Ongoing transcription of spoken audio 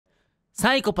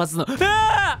サイコパスのや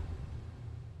ば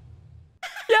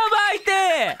い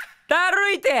てだ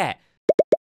るいて。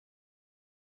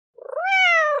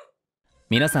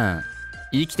皆さん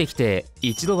生きてきて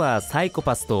一度はサイコ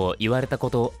パスと言われたこ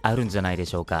とあるんじゃないで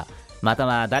しょうか。また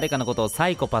は誰かのことをサ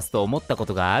イコパスと思ったこ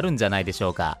とがあるんじゃないでしょ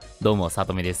うか。どうもさ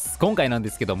とみです。今回なんで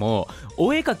すけども、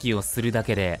お絵描きをするだ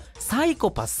けでサイ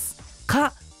コパス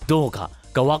かどうか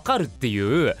が分かるってい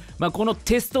う、この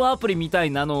テストアプリみた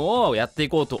いなのをやってい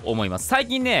こうと思います。最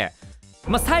近ね、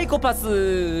サイコパ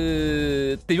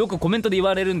スってよくコメントで言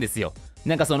われるんですよ。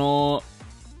なんかその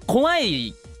怖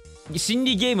い心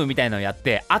理ゲームみたいなのやっ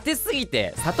て当てすぎ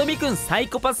てさとみくんサイ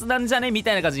コパスなんじゃねみ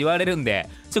たいな感じで言われるんで、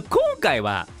今回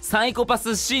はサイコパ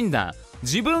ス診断、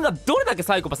自分がどれだけ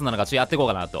サイコパスなのかやっていこう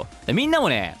かなと。でみんなも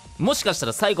ね、もしかした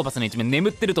らサイコパスの一面眠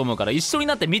ってると思うから一緒に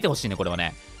なって見てほしいね、これは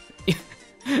ね。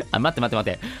待って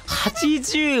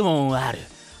80問ある。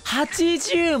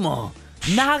80問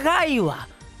長いわ。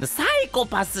サイコ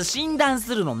パス診断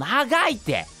するの長いっ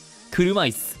て。車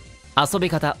椅子遊び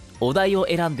方、お題を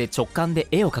選んで直感で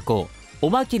絵を描こう。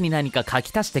おまけに何か書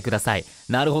き足してください。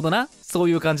なるほどな、そう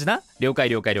いう感じな。了解。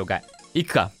い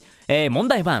くか。問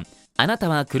題1。あなた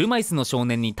は車椅子の少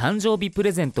年に誕生日プ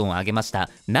レゼントをあげました。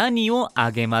何をあ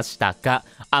げましたか。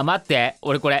待って、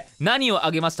俺これ何を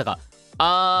あげましたか。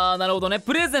なるほどね、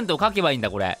プレゼントを書けばいいんだ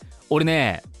これ。俺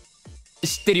ね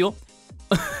知ってるよ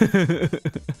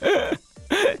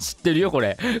知ってるよこ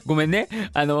れ。ごめんね。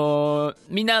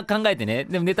みんな考えてね。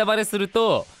でもネタバレする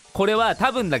と、これは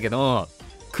多分だけど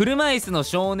車椅子の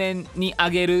少年にあ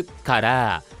げるか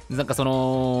ら、なんかそ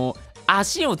の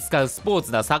足を使うスポー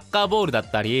ツだ、サッカーボールだ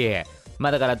ったり、だ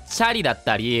からチャリだっ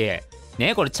たり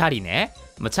ね、これチャリね、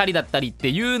チャリだったりって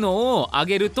いうのをあ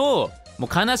げるとも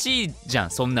う悲しいじゃ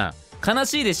ん。そんなん悲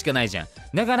しいでしかないじゃん。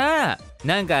だから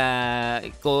なんか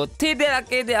こう手だ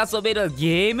けで遊べる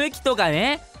ゲーム機とか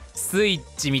ね、スイッ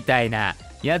チみたいな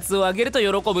やつをあげると喜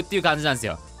ぶっていう感じなんです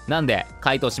よ。なんで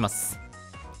回答します。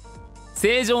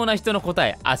正常な人の答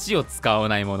え、足を使わ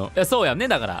ないもの。いやそうやんね。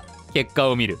だから結果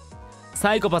を見る。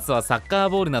サイコパスはサッカー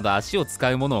ボールなど足を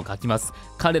使うものを描きます。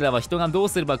彼らは人がどう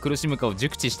すれば苦しむかを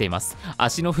熟知しています。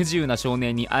足の不自由な少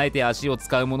年にあえて足を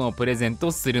使うものをプレゼン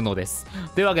トするのです。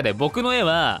というわけで僕の絵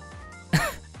は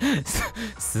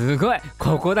すごい、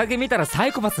ここだけ見たらサ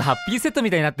イコパスハッピーセットみ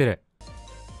たいになってる。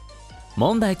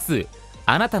問題2。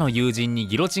あなたの友人に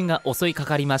ギロチンが襲いか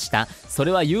かりました。そ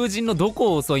れは友人のど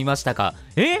こを襲いましたか。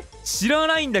知ら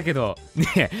ないんだけどね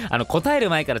え。答え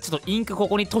る前からちょっとインクこ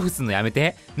こに塗布するのやめ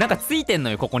て。なんかついてんの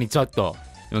よここにちょっと。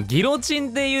ギロチン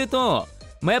って言うと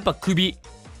やっぱ首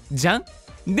じゃん。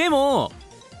でも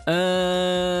こ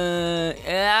れ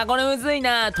むずい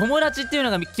な。友達っていうの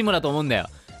が肝だと思うんだよ。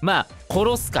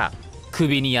殺すか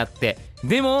首にやって、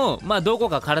でもどこ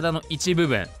か体の一部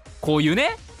分、こういう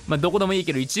ね、どこでもいい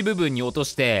けど一部分に落と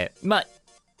して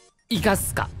生か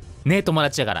すかね、友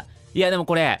達だから。いやでも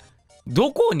これ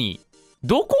どこ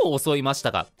を襲いまし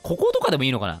たか、こことかでもい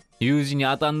いのかな。友人に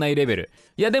当たんないレベル。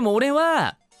いやでも俺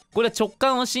はこれは直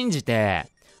感を信じて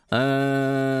こ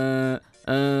の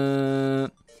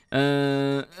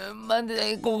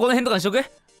辺とかにしとく。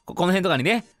この辺とかに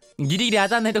ね、ギリギリ当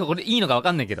たんないとか、これいいのか分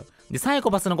かんないけど。でサイコ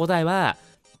パスの答えは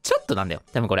ちょっとなんだよ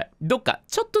多分。これどっか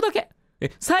ちょっとだけ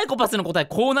サイコパスの答え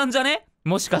こうなんじゃね、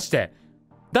もしかして。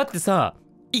だってさ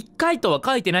1回とは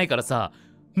書いてないからさ、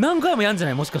何回もやんじゃ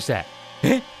ない、もしかして。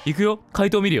いくよ、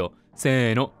回答見るよ。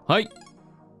せーの、はい。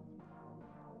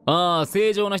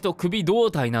正常な人、首胴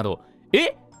体など。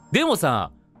でもさ、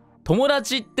友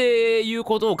達っていう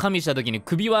ことを加味した時に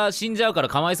首は死んじゃうから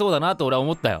かわいそうだなと俺は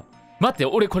思ったよ。待って、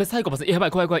俺これサイコパス、やば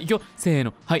い、怖い。いくよ、せー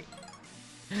の、はい。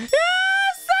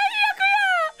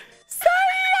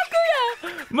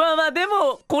で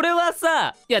もこれは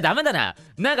さ、いやダメだな。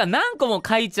なんか何個も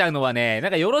書いちゃうのはね、な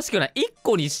んかよろしくない。1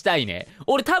個にしたいね。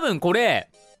俺多分これ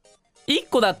1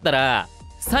個だったら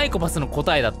サイコパスの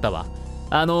答えだったわ。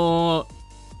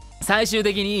最終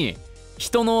的に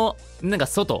人のなんか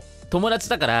外、友達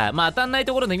だから当たんない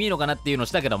ところで見るのかなっていうのを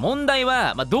したけど、問題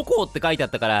はどこって書いてあっ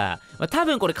たから、多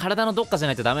分これ体のどっかじゃ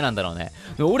ないとダメなんだろうね。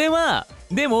俺は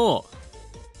でも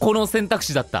この選択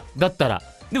肢だったら。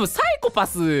でもサイコパ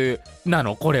スな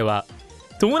のこれは。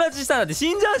友達したらって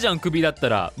死んじゃうじゃん、首だった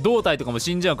ら。胴体とかも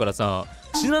死んじゃうからさ、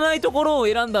死なないところを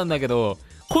選んだんだけど、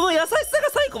この優しさが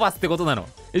サイコパスってことなの。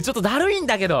ちょっとだるいん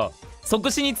だけど、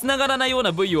即死に繋がらないよう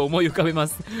な部位を思い浮かべま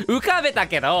す。浮かべた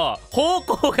けど方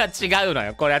向が違うの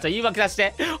よ。これはちょっと言い訳させ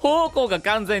て。方向が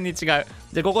完全に違う。じゃ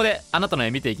あここであなたの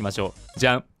絵見ていきましょう。じ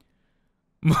ゃん。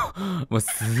もう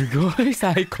すごい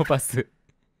サイコパス。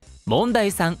問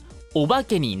題3。お化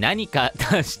けに何か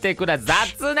足してください。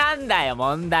雑なんだよ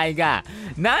問題が。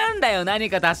なんだよ何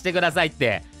か足してくださいっ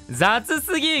て。雑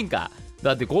すぎんか。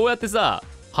だってこうやってさ、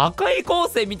破壊光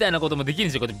線みたいなこともできる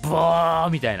んでしょ。こうやってブワ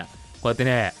ーみたいな、こうやって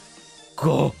ね、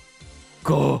ゴ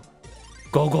ゴ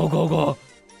ゴゴゴゴ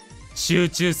集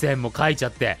中線も書いちゃ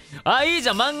って、あ、いいじ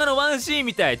ゃん、漫画のワンシーン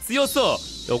みたい。強そ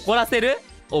う。怒らせる？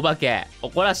お化け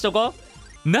怒らしとこ。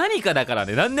何かだから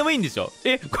ね、何でもいいんでしょ。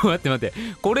こうやって待って、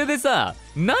これでさ、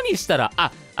何したら、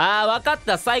分かっ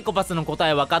た。サイコパスの答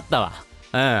え分かったわ。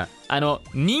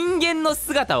人間の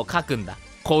姿を描くんだ。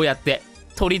こうやって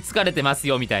取りつかれてます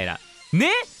よみたいなね。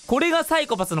これがサイ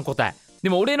コパスの答え。で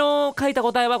も俺の書いた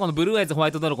答えはこのブルーアイズホワ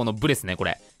イトドラゴンのブレスね。こ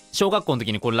れ小学校の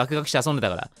時にこれ落書きして遊んでた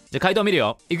から。じゃあ回答見る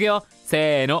よ。いくよ、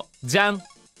せーの、じゃん。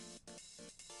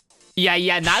いやい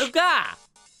や、なるか、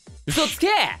嘘つけ。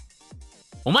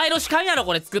お前の主観やろ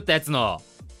これ作ったやつの。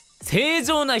正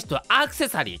常な人はアクセ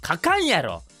サリー書かんや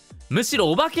ろ。むし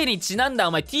ろお化けにちなんだ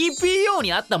お前 TPO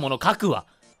にあったもの書くわ。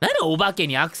何でお化け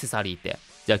にアクセサリーって。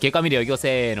じゃあ結果見るよ。いくよ、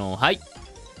せーの、はい。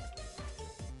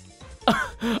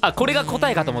これが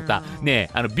答えかと思った。ね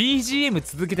え、BGM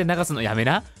続けて流すのやめ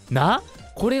な。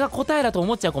これが答えだと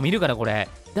思っちゃう子もいるから、これ。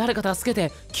誰か助け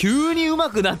て。急に上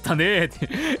手くなったねって。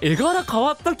絵柄変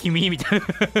わった君みたいな。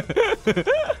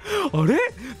あれ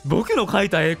僕の描い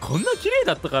た絵こんな綺麗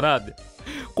だったかなって。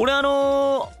これ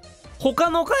他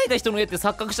の描いた人の絵って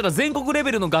錯覚したら全国レ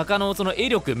ベルの画家のその絵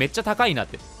力めっちゃ高いなっ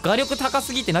て。画力高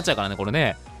すぎってなっちゃうからね、これ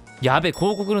ね。やべ、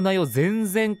広告の内容全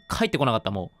然返ってこなかっ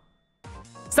た。もう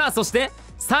さあ、そして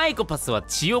サイコパスは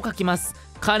血をかきます。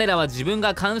彼らは自分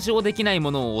が干渉できない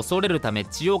ものを恐れるため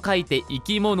血をかいて生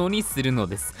き物にするの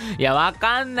です。いや、わ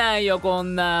かんないよ、こ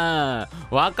んな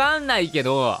んわかんないけ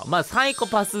ど、まあサイコ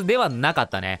パスではなかっ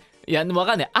たね。いや、わ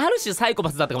かんない。ある種サイコパ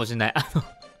スだったかもしれない。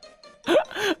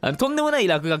とんでもない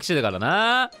落書きしてたから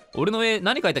な。俺の絵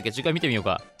何描いたっけ、一回見てみよう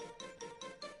か。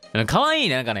かわいい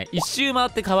ね。なんかね、一周回っ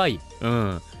てかわいい。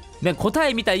で、答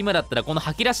え見た今だったらこの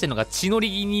吐き出してるのが血の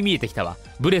りに見えてきたわ。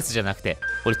ブレスじゃなくて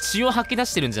これ血を吐き出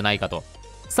してるんじゃないかと。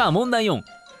さあ問題4。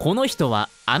この人は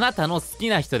あなたの好き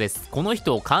な人です。この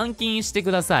人を監禁して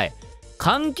ください。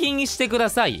監禁してくだ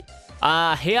さい。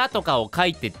部屋とかを書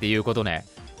いてっていうことね。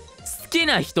好き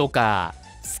な人か。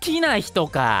好きな人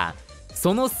か。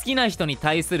その好きな人に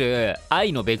対する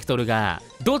愛のベクトルが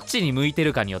どっちに向いて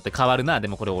るかによって変わるな。で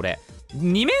もこれ俺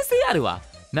二面性あるわ。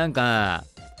なんか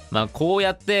まあこう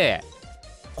やって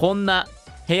こんな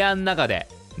部屋の中で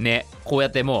ね、こうや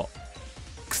っても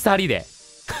う鎖で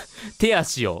手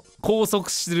足を拘束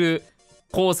する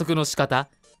拘束の仕方、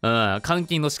監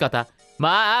禁の仕方、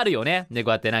まああるよね。でこ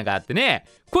うやってなんかあってね、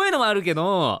こういうのもあるけ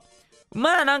ど、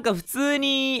まあなんか普通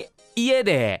に家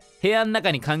で部屋の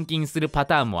中に監禁するパ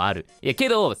ターンもある。いやけ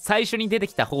ど最初に出て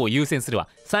きた方を優先するわ。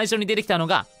最初に出てきたの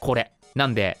がこれな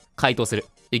んで回答する。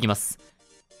いきます。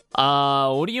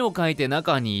檻を描いて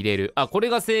中に入れる。これ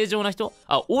が正常な人。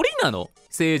檻なの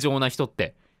正常な人っ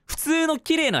て。普通の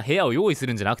綺麗な部屋を用意す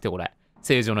るんじゃなくて、これ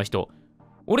正常な人。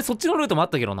俺そっちのルートもあっ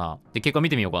たけどな。で結果見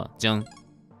てみようか。じゃん。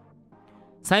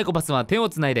サイコパスは手を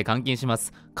つないで監禁しま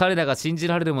す。彼らが信じ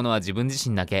られるものは自分自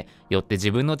身だけ。よって自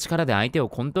分の力で相手を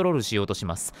コントロールしようとし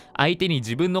ます。相手に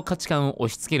自分の価値観を押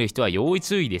し付ける人は要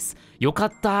注意です。よか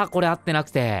ったこれ合ってなく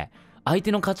て。相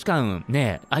手の価値観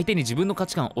ね、相手に自分の価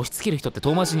値観を押し付ける人って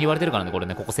遠回しに言われてるからね、これ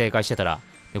ね。ここ正解してたら。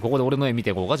でここで俺の絵見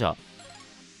ていこうか。じゃ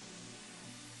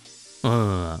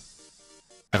あ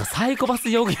なんかサイコパス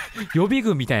予備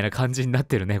軍みたいな感じになっ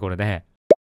てるね、これね。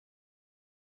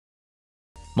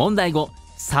問題5。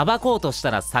さばこうとし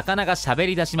たら魚が喋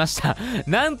り出しました。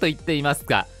何と言っています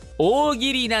か。大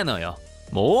喜利なのよ。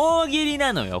もう大喜利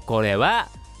なのよ、これは。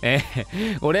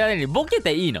これはね、ボケ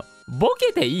ていいの。ボ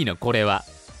ケていいの、これは。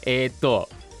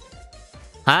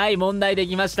はい、問題で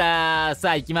きました。さ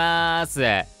あ、行きまーす。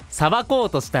さばこう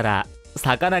としたら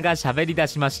魚が喋り出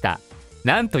しました。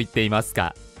何と言っています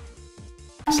か。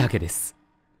鮭です。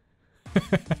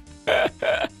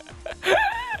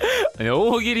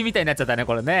大喜利みたいになっちゃったね、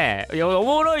これね。いや、お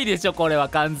もろいでしょ、これは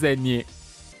完全に。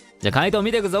じゃあ、回答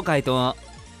見てくぞ、回答。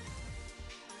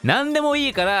何でもい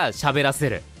いから喋らせ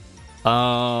る。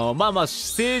まあ、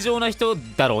正常な人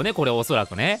だろうね、これおそら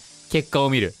くね。結果を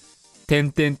見る。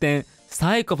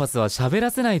サイコパスは喋ら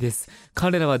せないです。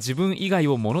彼らは自分以外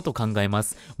を物と考えま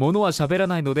す。物は喋ら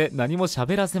ないので何も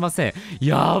喋らせません。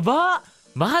やば、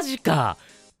マジか。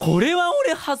これは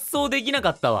俺発想できな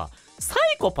かったわ。サ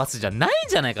イコパスじゃないん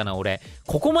じゃないかな、俺。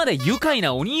ここまで愉快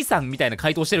なお兄さんみたいな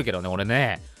回答してるけどね、俺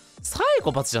ね。サイ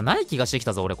コパスじゃない気がしてき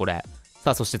たぞ、俺これ。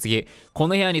さあ、そして次。こ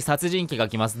の部屋に殺人鬼が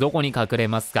来ます。どこに隠れ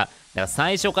ますか。だから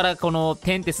最初からこの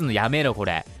点ってすんのやめろ、こ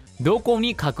れ。どこ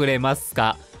に隠れます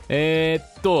か。殺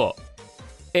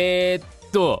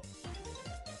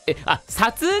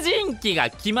人鬼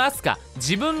が来ますか。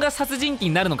自分が殺人鬼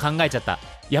になるの考えちゃった。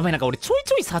やばい、なんか俺ちょい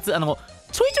ちょいちょいちょ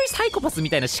いサイコパス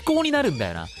みたいな思考になるんだ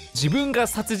よな。自分が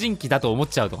殺人鬼だと思っ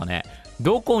ちゃうとかね。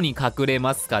どこに隠れ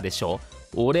ますかでしょ。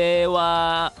俺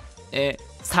は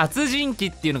殺人鬼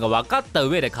っていうのが分かった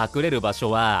上で隠れる場所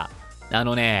はワ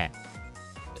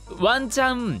ンチ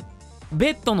ャン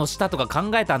ベッドの下とか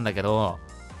考えたんだけど、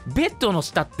ベッドの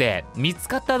下って見つ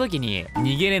かった時に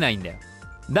逃げれないんだよ。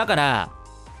だから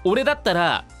俺だった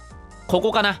らこ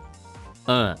こかな。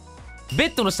ベ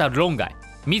ッドの下は論外、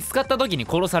見つかった時に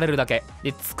殺されるだけ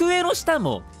で、机の下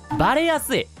もバレや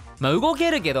すい。動け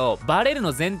るけどバレる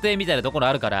の前提みたいなところ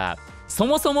あるから、そ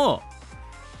もそも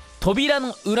扉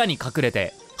の裏に隠れ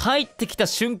て入ってきた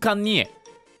瞬間に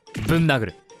ぶん殴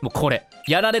る。もうこれ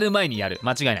やられる前にやる、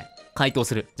間違いない。回答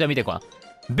する。じゃあ見てこい。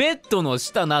ベッドの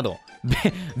下などベ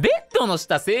ッドの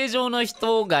下正常の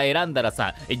人が選んだら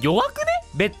さ、弱くね。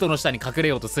ベッドの下に隠れ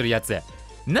ようとするやつ、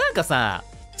なんかさ、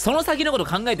その先のこと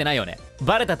考えてないよね。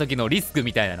バレた時のリスク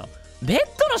みたいなの。ベッ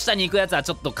ドの下に行くやつは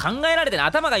ちょっと考えられてない。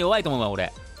頭が弱いと思うわ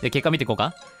俺。で結果見ていこう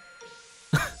か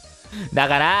だ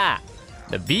から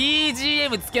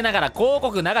BGM つけながら広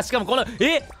告流し、しかもこの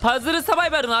パズルサバイ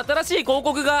バルの新しい広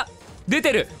告が出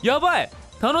てる。やばい、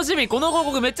楽しみ。この広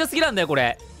告めっちゃ好きなんだよこ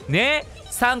れね。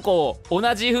3個を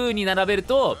同じ風に並べる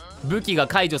と武器が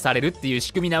解除されるっていう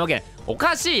仕組みなわけ。お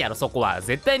かしいやろそこは。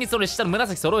絶対にそれ下の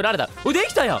紫揃えられた。お、で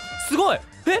きたやん、すごい。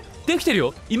できてる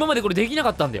よ。今までこれできなか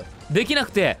ったんだよ。できな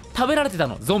くて食べられてた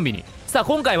の、ゾンビに。さあ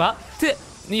今回は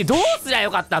どうすりゃ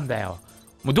よかったんだよ。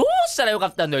もうどうしたらよか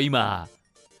ったんだよ今。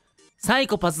サイ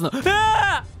コパスのや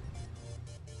ば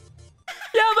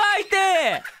い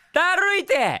てだるい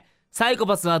て。サイコ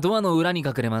パスはドアの裏に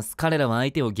隠れます。彼らは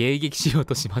相手を迎撃しよう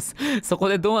とします。そこ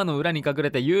でドアの裏に隠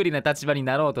れて有利な立場に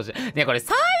なろうとして、ね、これ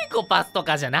サイコパスと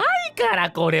かじゃないか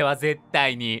ら、これは絶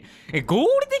対に合理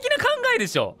的な考えで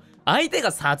しょ。相手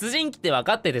が殺人鬼って分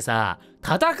かっててさ、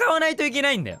戦わないといけ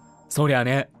ないんだよそりゃ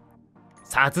ね。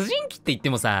殺人鬼って言って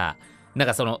もさ、なん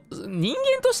かその人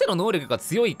間としての能力が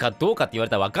強いかどうかって言われ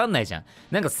たら分かんないじゃん。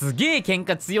なんかすげえ喧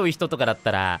嘩強い人とかだっ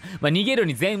たら、逃げる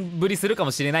に全振りするか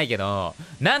もしれないけど、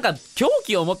なんか狂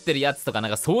気を持ってるやつとか、な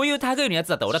んかそういう類のやつ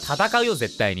だったら俺は戦うよ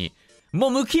絶対に。も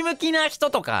うムキムキな人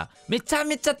とかめちゃ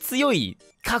めちゃ強い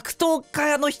格闘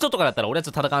家の人とかだったら俺はち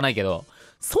ょっと戦わないけど、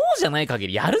そうじゃない限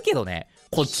りやるけどね。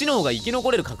こっちの方が生き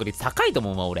残れる確率高いと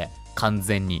思うわ俺、完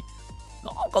全に。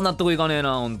なんか納得いかねえ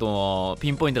な、ほんと。ピ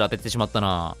ンポイントで当ててしまった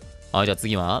な。じゃあ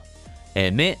次は、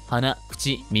目、鼻、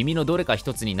口、耳のどれか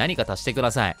一つに何か足してく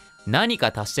ださい。何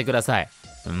か足してください。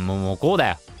もうこうだ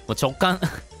よ。もう直感。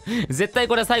絶対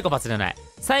これはサイコパスじゃない。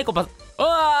サイコパス。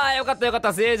よかったよかっ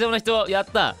た。正常な人。やっ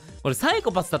た。これサイ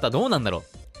コパスだったらどうなんだろう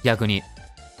逆に。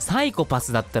サイコパ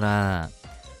スだったら、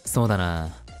そうだな。わ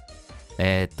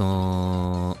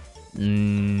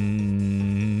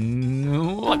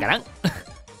からん。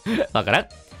わから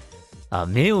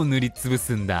ん。目を塗りつぶ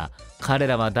すんだ。彼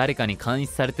らは誰かに監視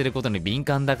されてることに敏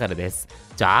感だからです。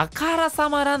じゃあ、あからさ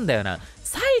まなんだよな。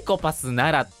サイコパス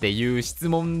ならっていう質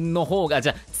問の方が、じ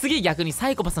ゃあ次逆にサ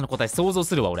イコパスの答え想像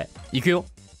するわ俺。いくよ。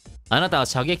あなたは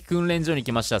射撃訓練所に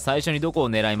来ました。最初にどこを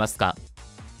狙いますか？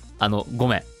ご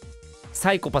めん。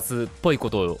サイコパスっぽい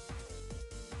ことを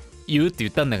言うって言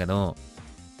ったんだけど、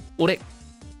俺、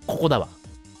ここだわ。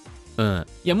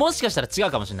いや、もしかしたら違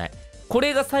うかもしれない。こ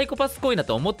れがサイコパスっぽいな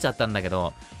と思っちゃったんだけ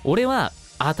ど、俺は、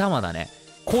頭だね。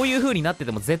こういう風になって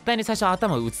ても絶対に最初は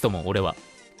頭を打つと思う俺は。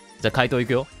じゃあ回答い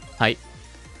くよ。はい。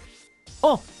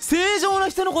正常な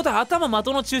人のことは頭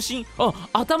的の中心。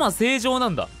頭正常な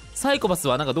んだ。サイコパス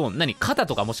はなんか肩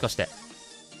とかもしかして。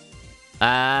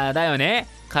だよね。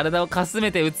体をかす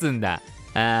めて打つんだ。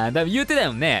だ言ってた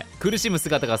よね。苦しむ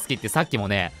姿が好きってさっきも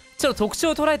ね、ちょっと特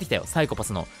徴を捉えてきたよサイコパ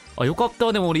スの。よかっ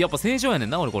た。でも俺やっぱ正常やねん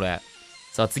な俺これ。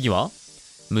さあ次は、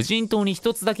無人島に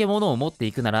一つだけ物を持って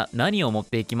いくなら何を持っ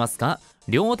ていきますか？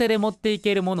両手で持ってい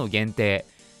けるもの限定。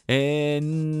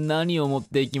何を持っ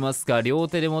ていきますか？両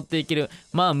手で持っていける。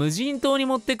無人島に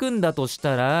持ってくんだとし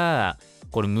たら、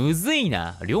これむずい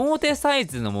な。両手サイ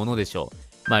ズのものでしょ。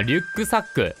リュックサッ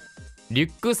ク。リュ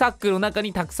ックサックの中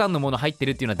にたくさんのもの入って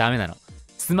るっていうのはダメなの。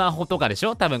スマホとかでし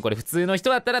ょ。多分これ普通の人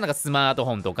だったらなんかスマート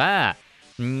フォンとか、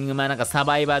なんかサ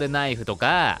バイバルナイフと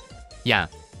か、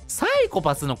サイコ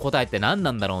パスの答えって何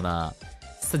なんだろうな。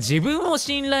自分を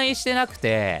信頼してなく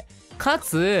て、か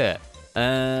つ、人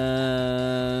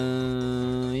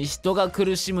が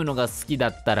苦しむのが好きだ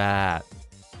ったら、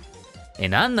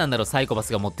何なんだろうサイコパ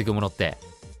スが持ってくものって。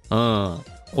こ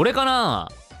れかな？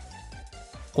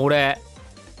これ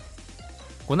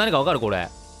何かわかるこれ。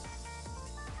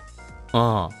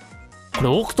これ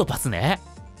オクトパスね。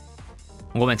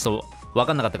ごめん、ちょっとわ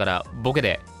かんなかったからボケ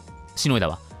でしのいだ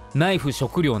わ。ナイフ、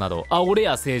食料など。俺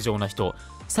や正常な人。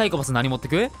サイコパス何持って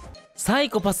く？サイ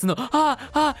コパスの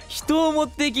人を持っ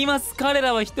ていきます。彼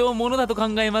らは人を物だと考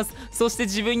えます。そして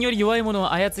自分より弱いもの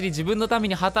を操り自分のため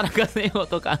に働かせよう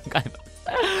と考えま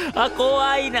す。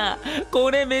怖いな。こ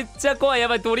れめっちゃ怖い。や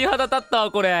ばい、鳥肌立った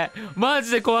わこれ。マ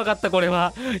ジで怖かった。これ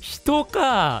は人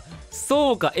か。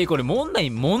そうか。これ問題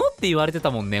物って言われてた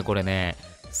もんね、これね。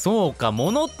そうか、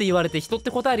物って言われて人っ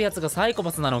て答えるやつがサイコ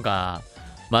パスなのか。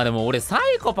まあでも俺サ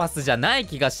イコパスじゃない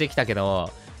気がしてきたけ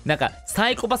ど、なんかサ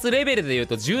イコパスレベルで言う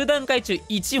と10段階中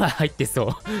1は入ってそう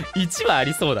1はあ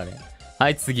りそうだね。は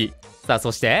い、次。さあ、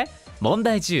そして問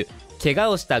題10。怪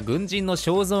我をした軍人の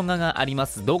肖像画がありま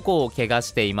す。どこを怪我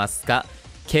していますか？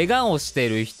怪我をして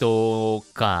る人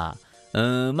か。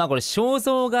まあこれ肖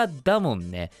像画だもん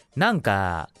ね。なん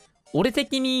か俺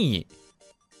的に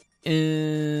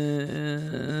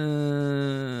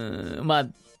まあ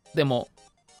でも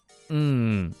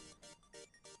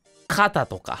肩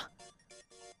とか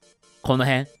この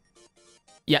辺、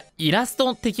いやイラス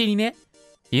ト的に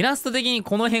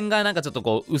この辺がなんかちょっと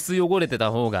こう薄汚れて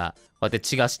た方がこうやって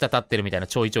血が滴ってるみたいな、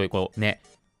ちょいちょいこうね、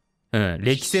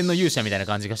歴戦の勇者みたいな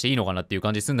感じがしていいのかなっていう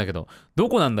感じするんだけど、ど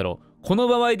こなんだろうこの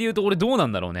場合で言うと。俺どうな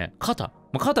んだろうね。肩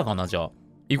かな。じゃあ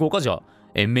行こうか。じゃあ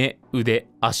目、腕、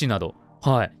足など。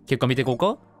はい、結果見ていこう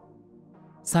か。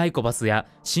サイコパスや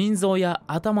心臓や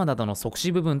頭などの即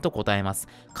死部分と答えます。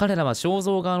彼らは肖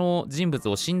像画の人物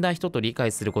を死んだ人と理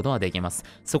解することができます。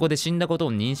そこで死んだこと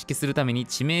を認識するために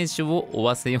致命傷を負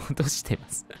わせようとしていま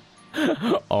す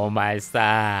お前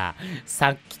さ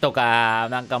っきとか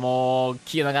なんかもう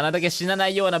なんかあなだけ死なな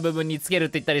いような部分につけるっ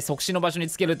て言ったり即死の場所に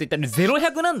つけるって言ったり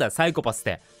0100なんだサイコパスっ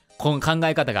て。この考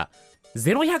え方が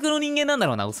0100の人間なんだ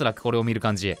ろうな、おそらくこれを見る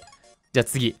感じ。じゃあ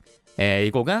次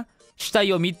行こうか。主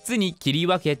体を3つに切り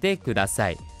分けてくだ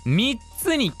さい。3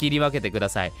つに切り分けてくだ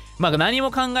さい。まあ何も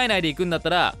考えないでいくんだっ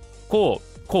たらこ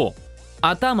う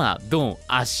頭、ドン、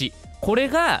足、これ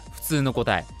が普通の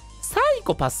答え。サイ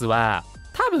コパスは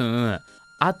多分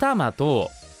頭と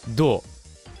ド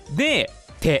で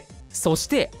手、そし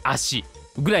て足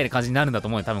ぐらいの感じになるんだと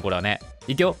思うよ多分これはね。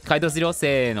いくよ、回答するよ。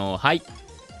せーの、はい。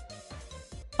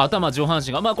頭、上半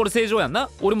身がまあこれ正常やん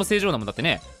な。俺も正常なもんだって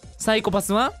ね。サイコパ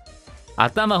スは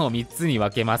頭を3つに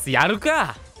分けます。やる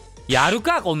か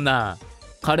こんなん。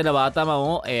彼らは頭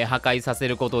を、破壊させ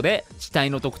ることで死体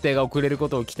の特定が遅れるこ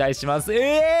とを期待します。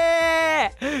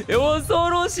恐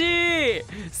ろしい。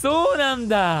そうなん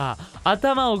だ。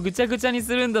頭をぐちゃぐちゃに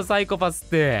するんだサイコパスっ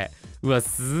て。うわ、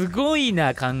すごい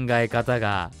な考え方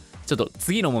が。ちょっと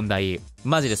次の問題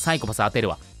マジでサイコパス当てる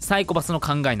わ。サイコパスの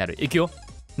考えになる。いくよ。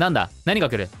なんだ、何が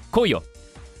来る、来いよ。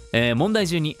問題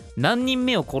12。何人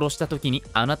目を殺した時に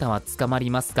あなたは捕まり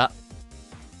ますか？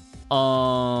考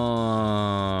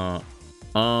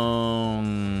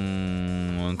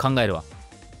えるわ。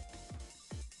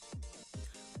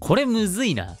これむず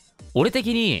いな。俺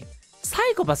的にサ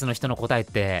イコパスの人の答えっ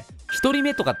て1人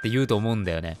目とかって言うと思うん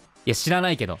だよね。いや知ら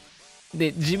ないけど。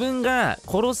で自分が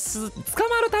捕ま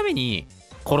るために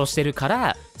殺してるか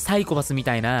らサイコパスみ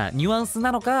たいなニュアンス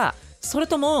なのか、それ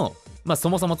ともまあそ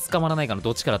もそも捕まらないかのど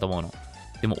っちかだと思うの。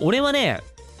でも俺はね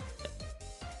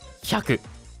100。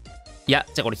いや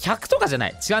じゃあこれ100とかじゃな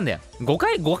い、違うんだよ。誤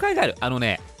解がある。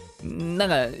なん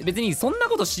か別にそんな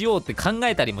ことしようって考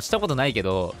えたりもしたことないけ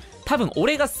ど、多分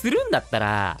俺がするんだった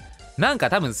らなんか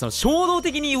多分その衝動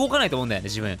的に動かないと思うんだよね。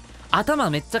自分頭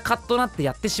めっちゃカッとなって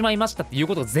やってしまいましたっていう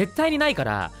こと絶対にないか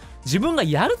ら、自分が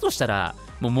やるとしたら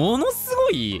ものすご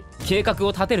い計画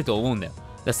を立てると思うんだよ。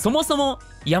そもそも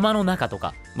山の中と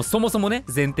か、もうそもそもね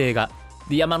前提が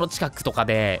で山の近くとか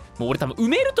でもう俺多分埋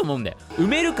めると思うんだよ。埋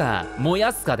めるか燃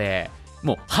やすかで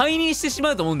もう灰にしてし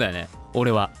まうと思うんだよね俺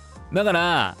は。だか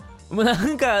らもうな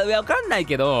んかわかんない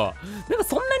けど、なんか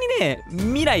そんなにね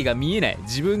未来が見えない。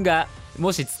自分が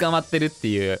もし捕まってるって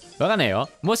いう、わかんないよ。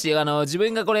もし自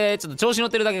分がこれちょっと調子乗っ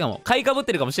てるだけかも、買いかぶっ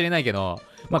てるかもしれないけど、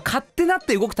まあ勝手なっ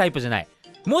て動くタイプじゃない。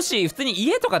もし普通に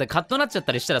家とかでカッとなっちゃっ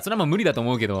たりしたらそれはもう無理だと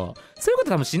思うけど、そういうこ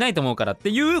と多分しないと思うからって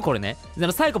いう、これね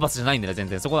サイコパスじゃないんだよ全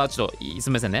然。そこはちょっとす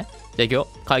みませんね。じゃあいくよ、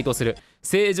回答する。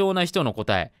正常な人の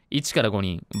答え1から5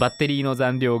人、バッテリーの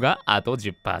残量があと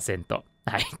 10%。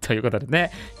 はいということで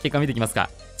ね、結果見ていきますか。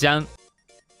じゃん。や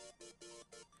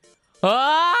ばい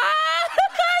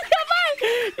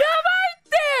っ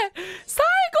てサイ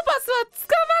コパスは捕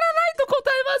まらないと答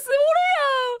えます。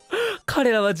俺やん。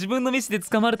彼らは自分のミスで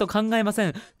捕まると考えませ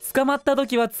ん。捕まった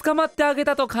時は捕まってあげ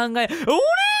たと考え。俺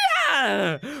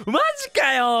やんマジ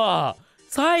かよ。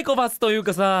サイコパスという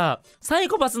かさ、サイ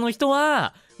コパスの人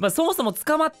はまあそもそも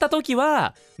捕まった時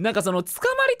はなんかその捕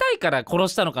まりたいから殺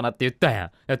したのかなって言った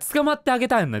やん。捕まってあげ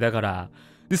たんだ。だから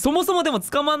でそもそもでも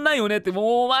捕まんないよねって、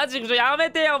もうマジや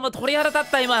めてよ、もう鳥肌立っ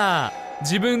た今。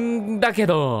自分だけ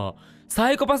ど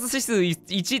サイコパス指数1っ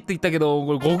て言ったけど、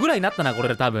これ5ぐらいになったなこ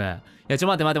れ多分。いや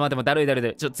待て、だる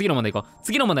い。次の問題行こう。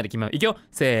次の問題で決めよう。いくよ、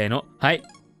せーの、はい。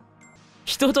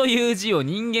人という字を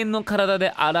人間の体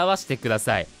で表してくだ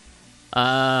さい。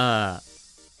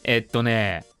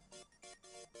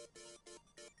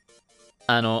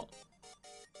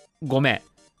ごめん、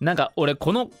なんか俺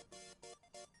こ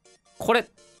れ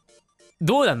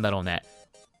どうなんだろうね。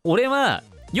俺は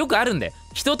よくあるんだよ。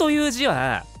人という字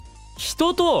は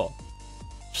人と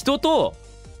人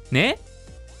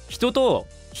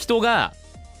が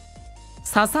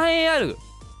支え合う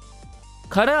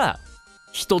から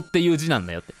人っていう字なん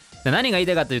だよって。何が言い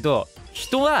たいかというと、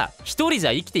人は一人じ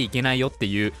ゃ生きていけないよって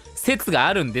いう説が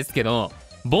あるんですけど、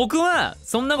僕は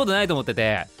そんなことないと思って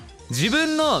て、自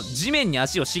分の地面に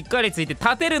足をしっかりついて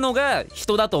立てるのが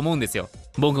人だと思うんですよ、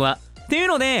僕は。っていう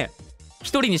ので一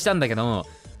人にしたんだけど、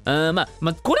これもち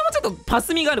ょっとパ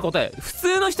スミがある答え。普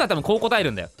通の人は多分こう答え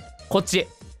るんだよ。こっち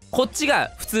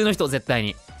が普通の人、絶対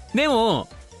に。でも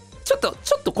ちょっ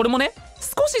とこれもね、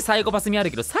少しサイコパス味ある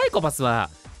けど、サイコパスは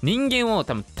人間を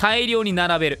多分大量に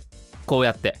並べる。こう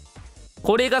やって。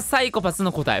これがサイコパス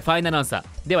の答え。ファイナルアンサ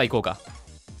ーでは行こうか。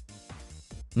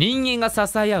人間が支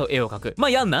え合う絵を描く。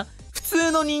やんな。普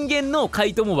通の人間の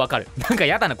回答もわかる。なんか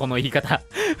やだなこの言い方。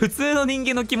普通の人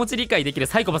間の気持ち理解できる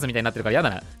サイコパスみたいになってるからやだ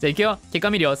な。じゃあ行くよ、結果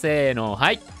見るよ、せーの、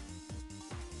はい。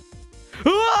う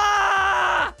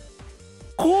わー、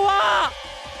怖っ。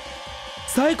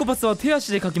サイコパスは手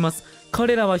足で描きます。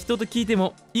彼らは人と聞いて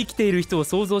も生きている人を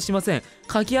想像しません。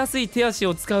描きやすい手足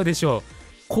を使うでしょう。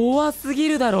怖すぎ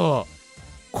るだろう。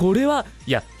これは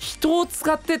いや、人を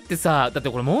使ってってさ、だって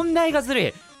これ問題がずる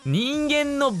い。人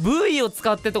間の部位を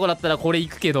使ってとかだったらこれい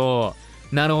くけど、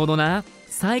なるほどな。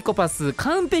サイコパス、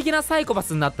完璧なサイコパ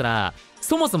スになったら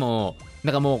そもそも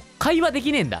なんかもう会話で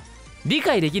きねえんだ、理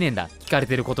解できねえんだ、聞かれ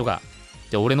てることが。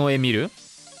じゃあ俺の絵見る？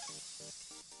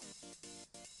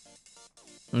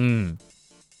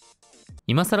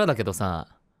今更だけどさ、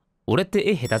俺って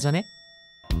絵下手じゃね？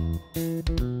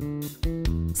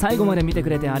最後まで見てく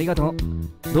れてありがと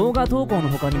う。動画投稿の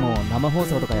他にも生放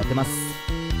送とかやってます。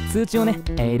通知をね、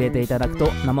入れていただく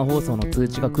と生放送の通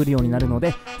知が来るようになるの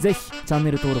で、ぜひチャン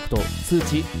ネル登録と通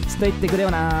知していってくれ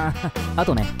よな。あ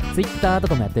とね、Twitter と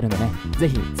かもやってるんでね、ぜ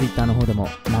ひ Twitter の方でも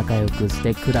仲良くし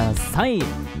てください。じ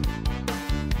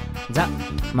ゃ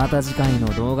また次回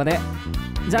の動画で。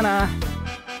じゃあな。